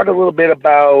 Can we talk a little bit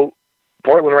about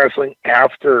Portland wrestling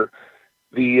after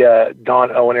the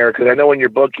Don Owen era? Because I know in your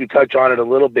book you touch on it a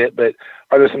little bit, but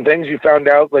are there some things you found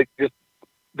out? Like, just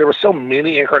there were so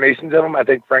many incarnations of them. I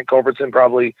think Frank Culbertson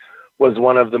probably was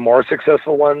one of the more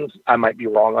successful ones. I might be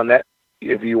wrong on that,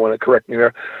 if you want to correct me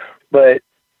there. But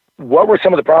what were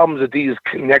some of the problems that these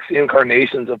next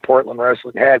incarnations of Portland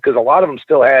wrestling had? Because a lot of them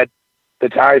still had the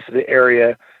ties to the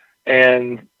area.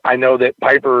 And I know that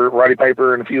Roddy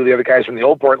Piper, and a few of the other guys from the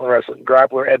old Portland wrestling,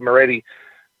 Grappler, Ed Moretti,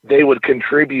 they would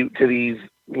contribute to these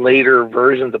later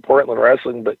versions of Portland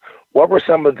wrestling. But what were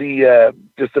some of the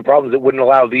just the problems that wouldn't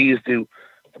allow these to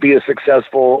be as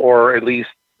successful, or at least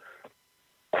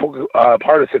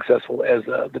part as successful as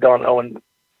the Don Owen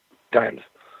times?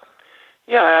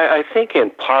 Yeah, I think in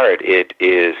part it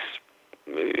is,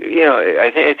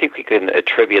 I think we can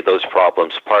attribute those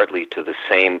problems partly to the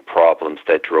same problems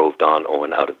that drove Don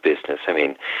Owen out of business. I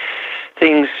mean,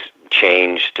 things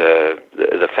changed.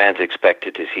 The fans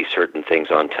expected to see certain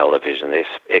things on television. They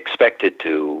expected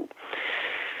to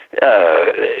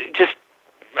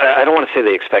I don't want to say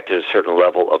they expected a certain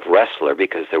level of wrestler,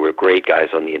 because there were great guys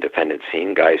on the independent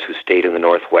scene, guys who stayed in the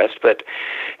Northwest, but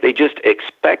they just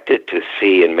expected to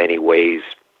see in many ways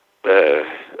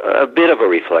a bit of a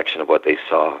reflection of what they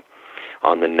saw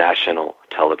on the national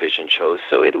television shows.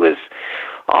 So it was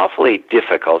awfully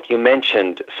difficult. You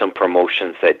mentioned some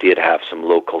promotions that did have some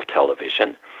local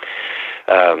television.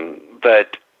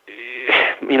 But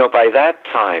by that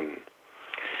time,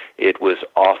 it was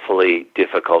awfully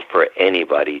difficult for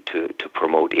anybody to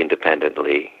promote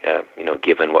independently,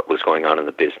 given what was going on in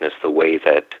the business, the way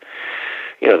that,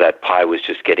 that pie was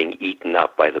just getting eaten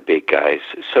up by the big guys.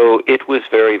 So it was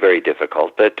very, very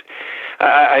difficult. But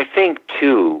I think,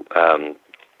 too,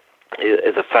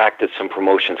 the fact that some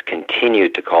promotions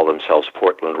continued to call themselves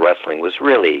Portland Wrestling was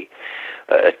really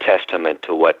a testament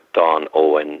to what Don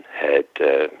Owen had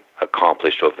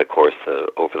accomplished over the course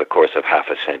of half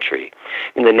a century.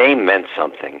 And the name meant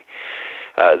something.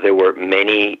 There were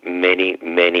many, many,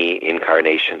 many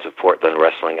incarnations of Portland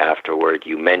wrestling afterward.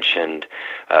 You mentioned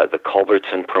the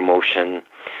Culbertson promotion.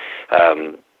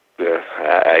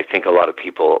 I think a lot of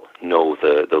people know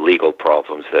the legal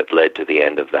problems that led to the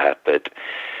end of that, but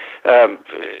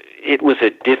it was a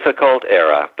difficult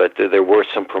era, but there were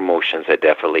some promotions that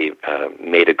definitely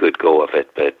made a good go of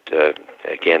it. But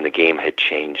again, the game had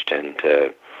changed, and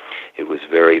it was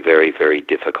very, very, very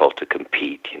difficult to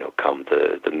compete, come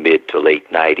the mid to late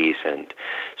 90s and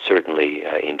certainly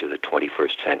into the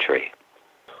 21st century.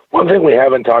 One thing we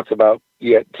haven't talked about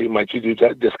yet too much, you do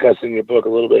discuss in your book a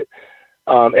little bit,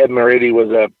 Ed Moretti was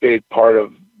a big part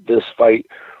of this fight,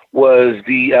 was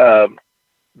the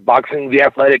the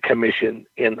Athletic Commission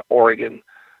in Oregon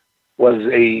was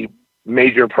a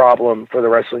major problem for the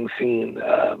wrestling scene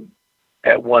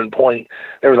at one point.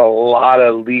 There was a lot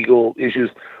of legal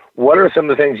issues. What are some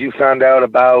of the things you found out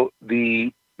about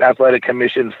the Athletic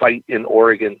Commission fight in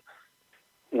Oregon?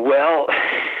 Well,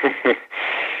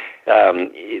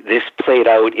 this played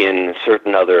out in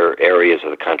certain other areas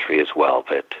of the country as well,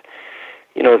 but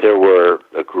there were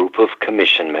a group of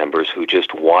commission members who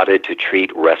just wanted to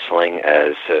treat wrestling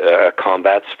as a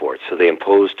combat sport. So they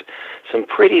imposed some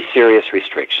pretty serious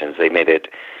restrictions. They made it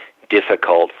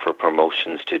difficult for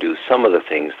promotions to do some of the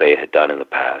things they had done in the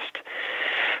past.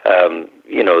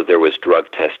 There was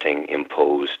drug testing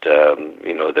imposed.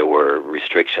 There were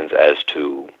restrictions as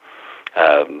to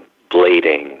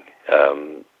blading.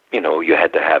 You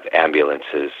had to have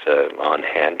ambulances on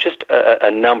hand. Just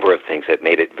a number of things that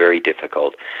made it very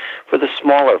difficult for the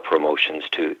smaller promotions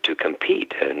to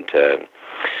compete. And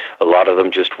a lot of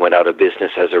them just went out of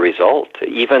business as a result.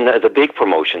 Even the big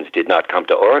promotions did not come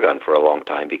to Oregon for a long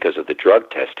time because of the drug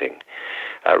testing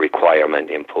requirement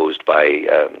imposed by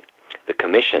the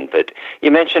commission. But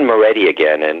you mentioned Moretti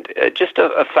again, and just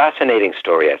a fascinating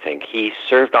story, I think. He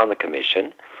served on the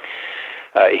commission.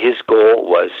 His goal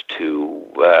was to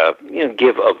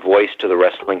give a voice to the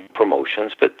wrestling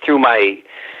promotions, but through my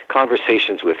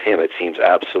conversations with him, it seems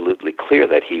absolutely clear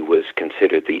that he was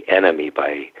considered the enemy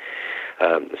by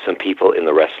some people in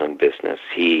the wrestling business.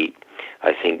 He,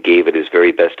 I think, gave it his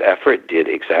very best effort, did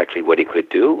exactly what he could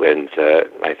do, and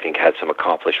I think had some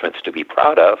accomplishments to be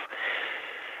proud of.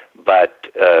 But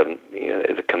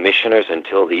the commissioners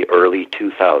until the early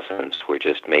 2000s were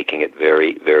just making it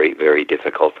very, very, very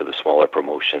difficult for the smaller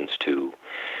promotions to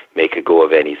make a go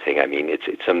of anything. I mean,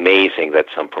 it's amazing that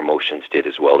some promotions did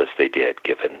as well as they did,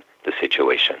 given the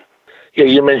situation. Yeah,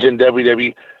 you mentioned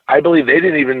WWE. I believe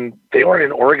they weren't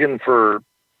in Oregon for,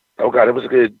 it was a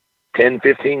good 10,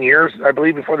 15 years, I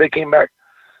believe, before they came back.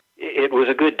 It was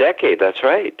a good decade, that's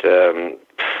right. And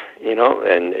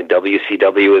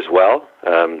WCW as well.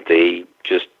 They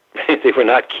were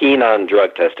not keen on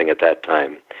drug testing at that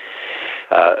time.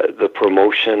 The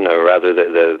promotion, or rather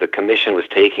the commission, was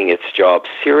taking its job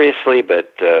seriously,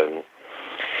 but,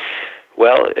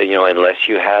 unless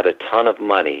you had a ton of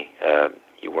money,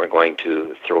 you weren't going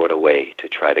to throw it away to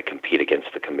try to compete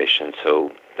against the commission.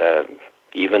 So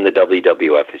even the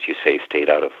WWF, as you say, stayed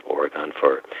out of Oregon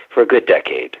for a good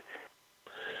decade.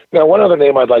 Now, one other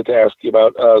name I'd like to ask you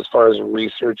about as far as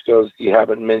research goes, you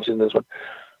haven't mentioned this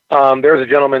one. There's a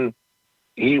gentleman,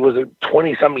 he was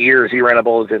 20-some years, he ran a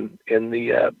bulletin in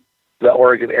the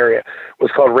Oregon area. It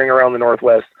was called Ring Around the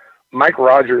Northwest. Mike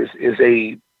Rogers is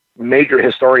a major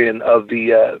historian of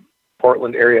the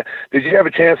Portland area. Did you have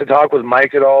a chance to talk with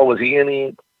Mike at all? Was he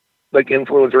any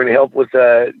influence or any help with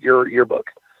your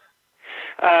book?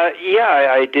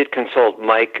 I did consult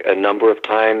Mike a number of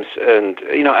times, and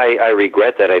I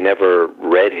regret that I never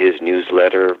read his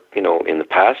newsletter. In the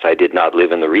past, I did not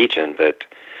live in the region, but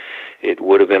it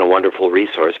would have been a wonderful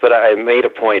resource. But I made a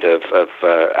point of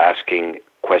asking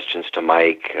questions to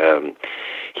Mike.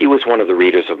 He was one of the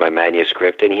readers of my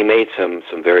manuscript, and he made some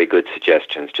very good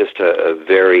suggestions. Just a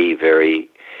very, very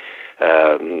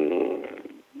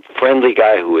friendly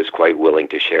guy who was quite willing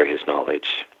to share his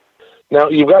knowledge. Now,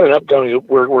 you've got an upcoming,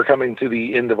 we're coming to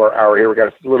the end of our hour here. We've got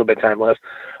a little bit of time left.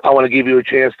 I want to give you a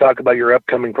chance to talk about your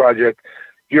upcoming project.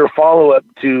 Your follow-up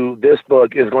to this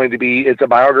book is going to be, it's a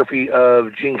biography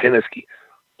of Gene Kiniski,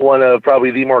 one of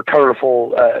probably the more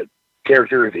colorful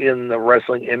characters in the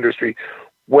wrestling industry.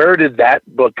 Where did that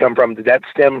book come from? Did that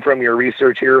stem from your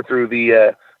research here through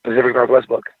the Pacific Northwest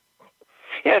book?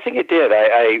 Yeah, I think it did.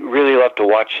 I really love to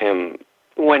watch him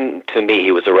when, to me,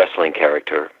 he was a wrestling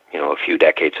character, a few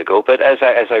decades ago. But as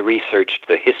I researched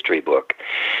the history book,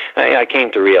 I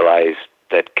came to realize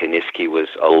that Kiniski was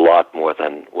a lot more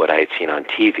than what I had seen on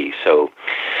TV. So,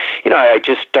 I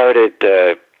just started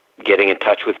getting in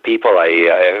touch with people.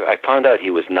 I found out he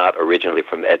was not originally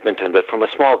from Edmonton, but from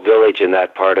a small village in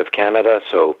that part of Canada.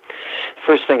 So the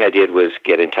first thing I did was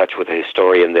get in touch with a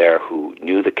historian there who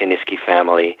knew the Kiniski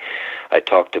family. I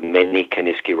talked to many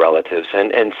Kiniski relatives,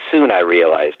 and soon I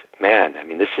realized, man,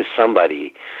 this is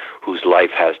somebody whose life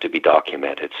has to be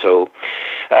documented. So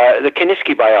the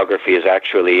Kiniski biography is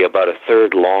actually about a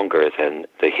third longer than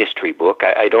the history book.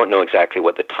 I don't know exactly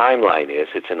what the timeline is.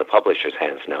 It's in the publisher's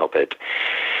hands now, but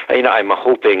I'm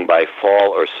hoping by fall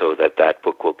or so that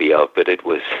book will be out. But it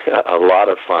was a lot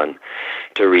of fun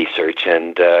to research,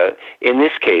 and in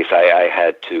this case, I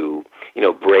had to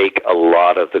break a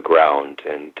lot of the ground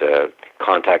and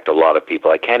contact a lot of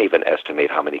people. I can't even estimate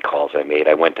how many calls I made.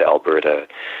 I went to Alberta,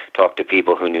 talked to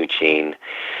people who knew Gene.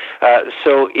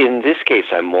 So in this case,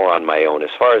 I'm more on my own.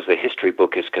 As far as the history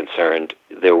book is concerned,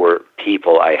 there were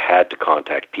people I had to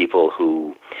contact, people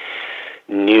who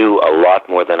knew a lot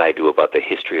more than I do about the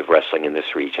history of wrestling in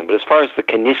this region. But as far as the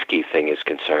Kiniski thing is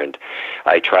concerned,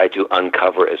 I tried to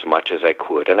uncover as much as I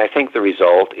could. And I think the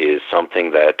result is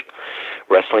something that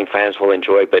wrestling fans will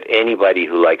enjoy, but anybody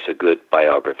who likes a good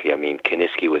biography. I mean,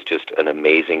 Kiniski was just an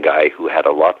amazing guy who had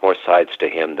a lot more sides to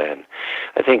him than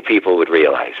I think people would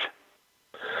realize.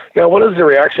 Yeah, what has the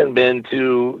reaction been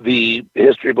to the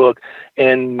history book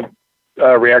and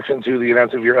reaction to the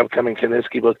announcement of your upcoming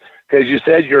Kiniski book? Because you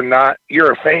said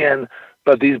you're a fan,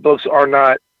 but these books are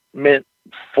not meant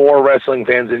for wrestling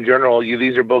fans in general.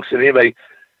 These are books that anybody.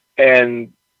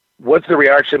 And what's the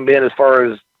reaction been as far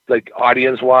as like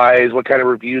audience-wise? What kind of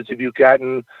reviews have you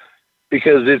gotten?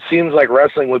 Because it seems like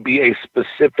wrestling would be a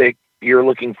specific you're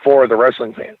looking for the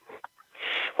wrestling fan.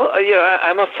 Well,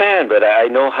 I'm a fan, but I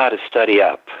know how to study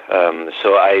up.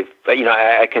 So I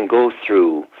can go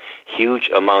through huge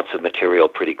amounts of material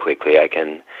pretty quickly. I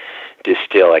can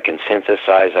distill, I can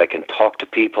synthesize, I can talk to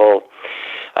people,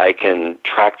 I can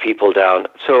track people down.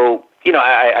 So,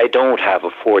 I don't have a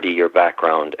 40-year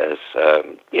background as,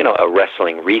 a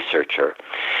wrestling researcher.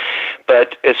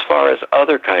 But as far as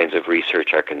other kinds of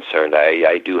research are concerned,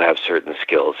 I do have certain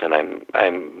skills, and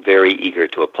I'm very eager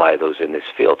to apply those in this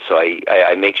field. So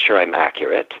I make sure I'm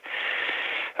accurate,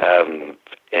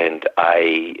 and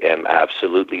I am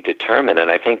absolutely determined.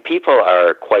 And I think people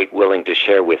are quite willing to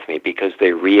share with me because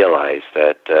they realize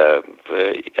that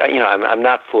I'm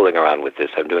not fooling around with this.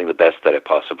 I'm doing the best that I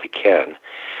possibly can.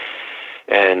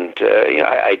 And,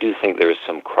 I do think there's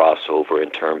some crossover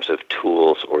in terms of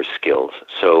tools or skills.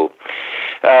 So,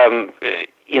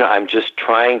 I'm just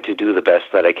trying to do the best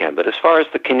that I can. But as far as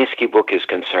the Kiniski book is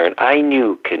concerned, I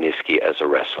knew Kiniski as a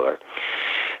wrestler.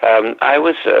 I'm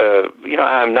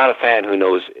not a fan who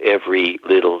knows every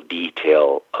little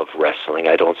detail of wrestling.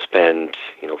 I don't spend,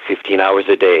 15 hours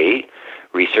a day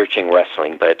researching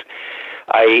wrestling, but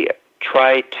I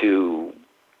try to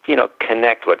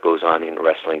connect what goes on in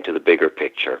wrestling to the bigger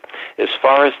picture. As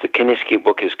far as the Kiniski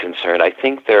book is concerned, I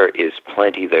think there is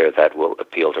plenty there that will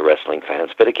appeal to wrestling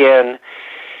fans. But again,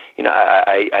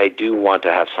 I do want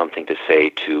to have something to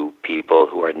say to people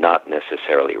who are not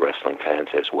necessarily wrestling fans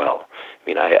as well. I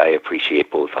mean, I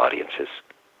appreciate both audiences.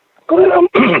 Glenn,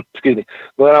 excuse me.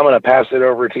 Glenn, I'm going to pass it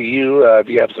over to you if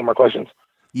you have some more questions.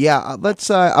 Yeah, let's.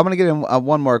 I'm going to get in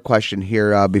one more question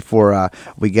here before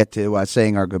we get to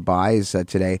saying our goodbyes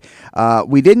today.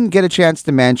 We didn't get a chance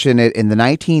to mention it in the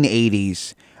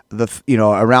 1980s.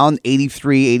 Around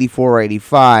 83, 84,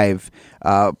 85,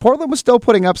 Portland was still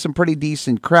putting up some pretty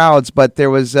decent crowds, but there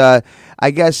was, a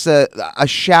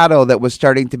shadow that was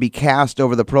starting to be cast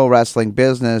over the pro wrestling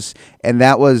business, and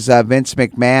that was Vince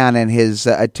McMahon and his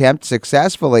attempt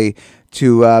successfully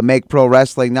to make pro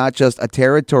wrestling not just a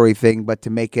territory thing, but to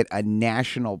make it a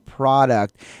national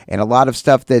product. And a lot of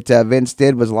stuff that Vince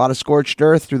did was a lot of scorched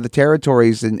earth through the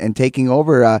territories and taking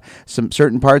over some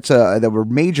certain parts that were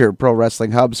major pro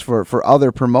wrestling hubs for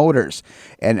other promoters.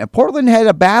 And Portland had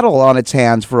a battle on its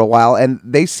hands for a while, and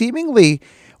they seemingly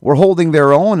were holding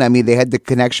their own. I mean, they had the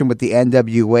connection with the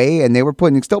NWA, and they were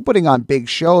still putting on big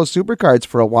shows, supercards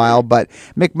for a while. But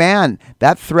McMahon,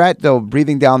 that threat, though,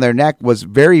 breathing down their neck was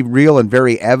very real and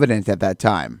very evident at that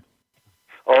time.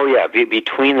 Oh, yeah,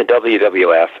 between the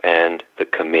WWF and the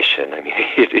commission, I mean,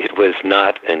 it was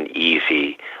not an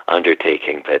easy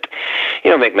undertaking. But,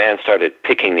 McMahon started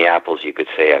picking the apples, you could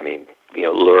say. I mean,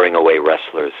 luring away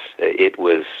wrestlers. It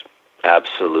was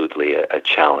absolutely a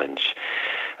challenge.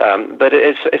 But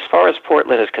as far as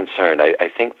Portland is concerned, I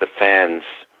think the fans,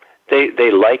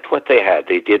 they liked what they had.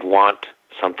 They did want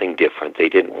something different. They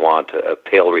didn't want a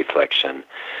pale reflection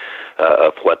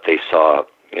of what they saw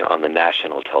on the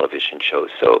national television shows.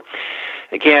 So,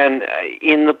 again,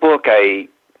 in the book, I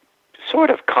sort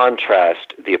of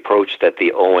contrast the approach that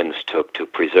the Owens took to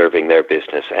preserving their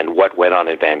business and what went on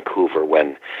in Vancouver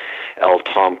when El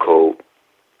Tomko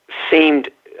seemed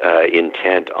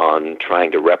intent on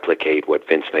trying to replicate what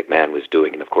Vince McMahon was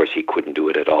doing, and of course he couldn't do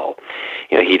it at all.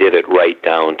 He did it right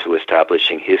down to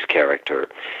establishing his character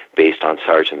based on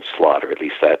Sergeant Slaughter. At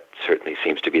least that certainly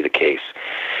seems to be the case.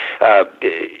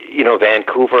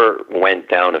 Vancouver went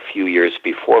down a few years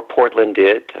before Portland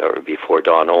did, or before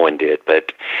Don Owen did,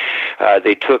 but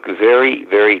they took very,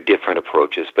 very different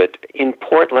approaches. But in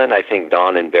Portland, I think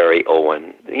Don and Barry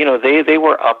Owen, they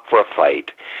were up for a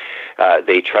fight.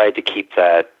 They tried to keep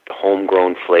that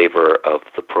homegrown flavor of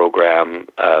the program.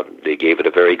 They gave it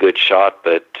a very good shot,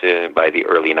 but by the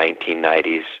early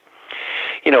 1990s,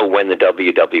 when the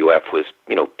WWF was,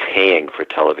 paying for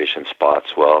television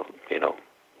spots, well,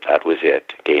 that was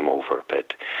it, game over.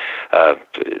 But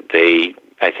they,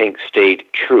 I think, stayed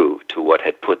true to what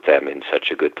had put them in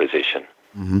such a good position.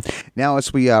 Now,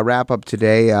 as we wrap up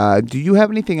today, do you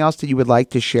have anything else that you would like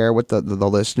to share with the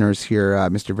listeners here,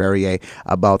 Mr. Verrier,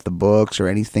 about the books or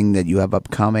anything that you have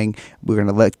upcoming? We're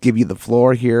going to give you the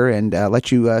floor here and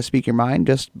let you speak your mind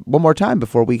just one more time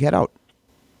before we head out.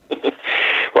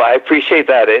 Well, I appreciate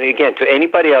that. And again, to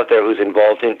anybody out there who's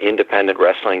involved in independent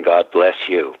wrestling, God bless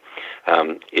you.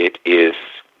 It is,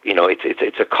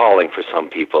 it's a calling for some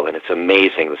people, and it's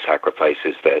amazing the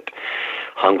sacrifices that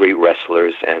hungry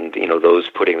wrestlers and, those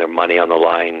putting their money on the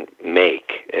line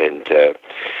make. And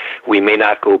we may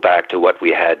not go back to what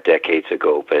we had decades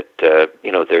ago, but,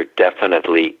 there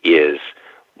definitely is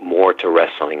more to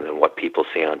wrestling than what people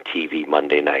see on TV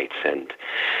Monday nights, and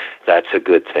that's a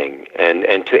good thing.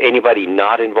 And to anybody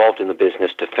not involved in the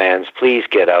business, to fans, please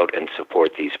get out and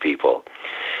support these people.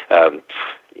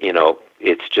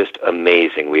 It's just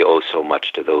amazing. We owe so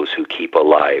much to those who keep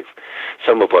alive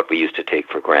some of what we used to take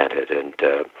for granted. And,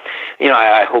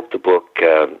 I hope the book,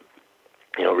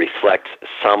 reflects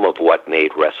some of what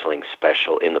made wrestling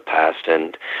special in the past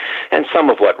and some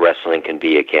of what wrestling can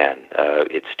be again.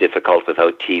 It's difficult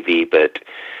without TV, but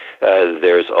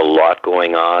there's a lot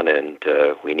going on, and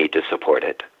we need to support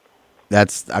it.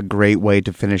 That's a great way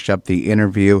to finish up the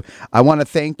interview. I want to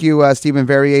thank you, Steven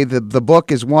Verrier. The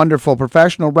book is wonderful.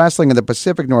 Professional Wrestling in the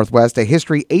Pacific Northwest, a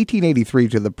history 1883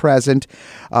 to the present.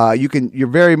 You're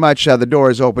very much, the door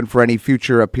is open for any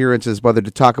future appearances, whether to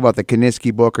talk about the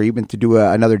Kiniski book or even to do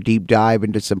another deep dive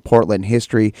into some Portland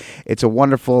history. It's a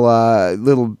wonderful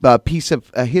little piece of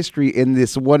history in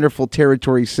this wonderful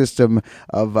territory system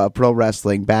of pro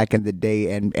wrestling back in the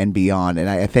day and beyond. And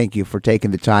I thank you for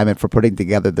taking the time and for putting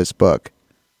together this book.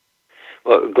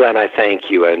 Well, Glenn, I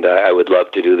thank you, and I would love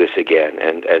to do this again.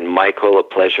 And Michael, a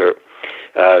pleasure.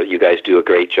 You guys do a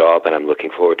great job, and I'm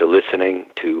looking forward to listening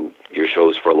to your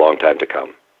shows for a long time to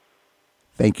come.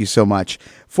 Thank you so much.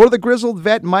 For the Grizzled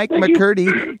Vet, Mike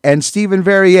McCurdy and Steven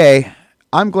Verrier,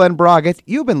 I'm Glen Braget.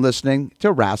 You've been listening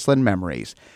to Rasslin' Memories.